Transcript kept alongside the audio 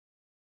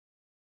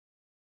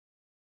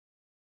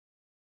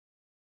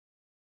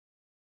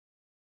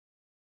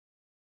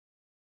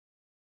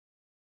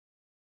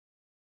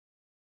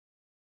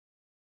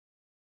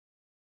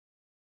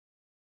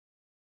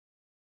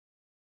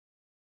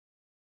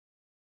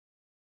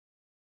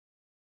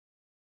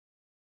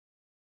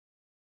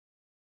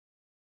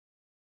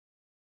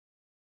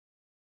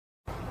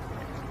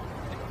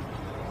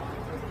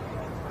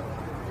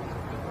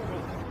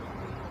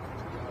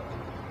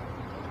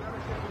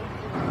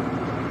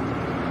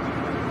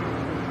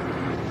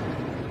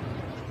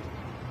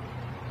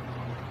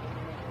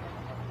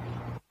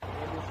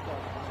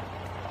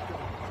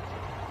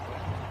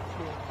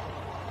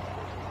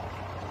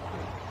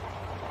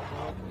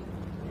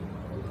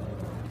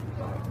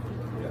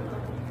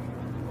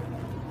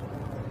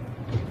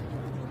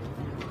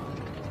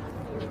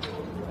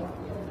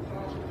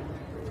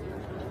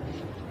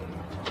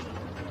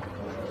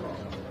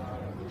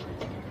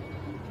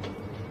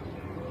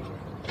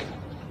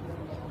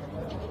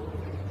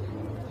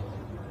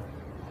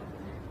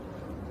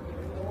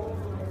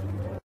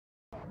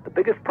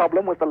The biggest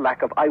problem was the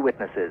lack of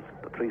eyewitnesses.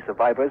 The 3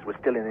 survivors were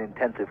still in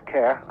intensive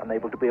care,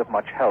 unable to be of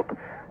much help.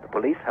 The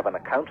police have an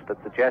account that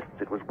suggests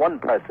it was one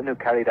person who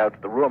carried out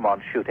the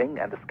Roermond shooting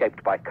and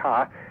escaped by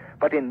car.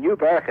 But in New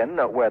Bergen,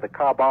 where the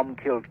car bomb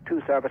killed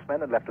 2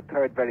 servicemen and left a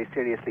 3rd very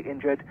seriously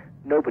injured,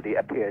 nobody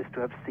appears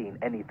to have seen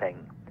anything.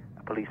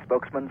 A police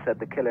spokesman said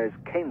the killers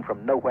came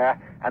from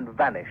nowhere and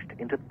vanished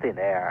into thin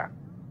air.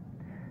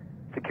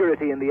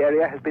 Security in the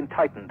area has been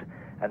tightened,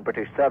 and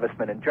British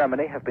servicemen in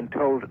Germany have been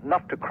told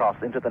not to cross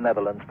into the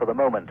Netherlands for the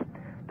moment.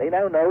 They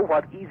now know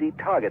what easy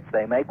targets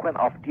they make when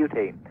off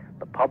duty.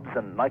 The pubs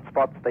and night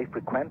spots they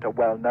frequent are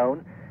well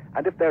known,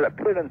 and if their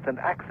appearance and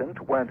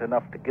accent weren't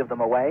enough to give them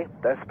away,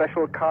 their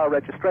special car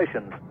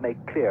registrations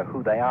make clear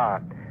who they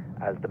are.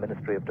 As the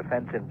Ministry of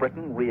Defence in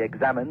Britain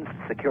re-examines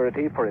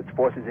security for its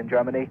forces in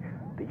Germany,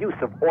 the use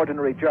of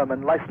ordinary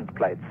German license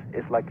plates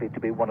is likely to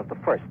be one of the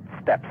first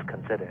steps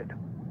considered.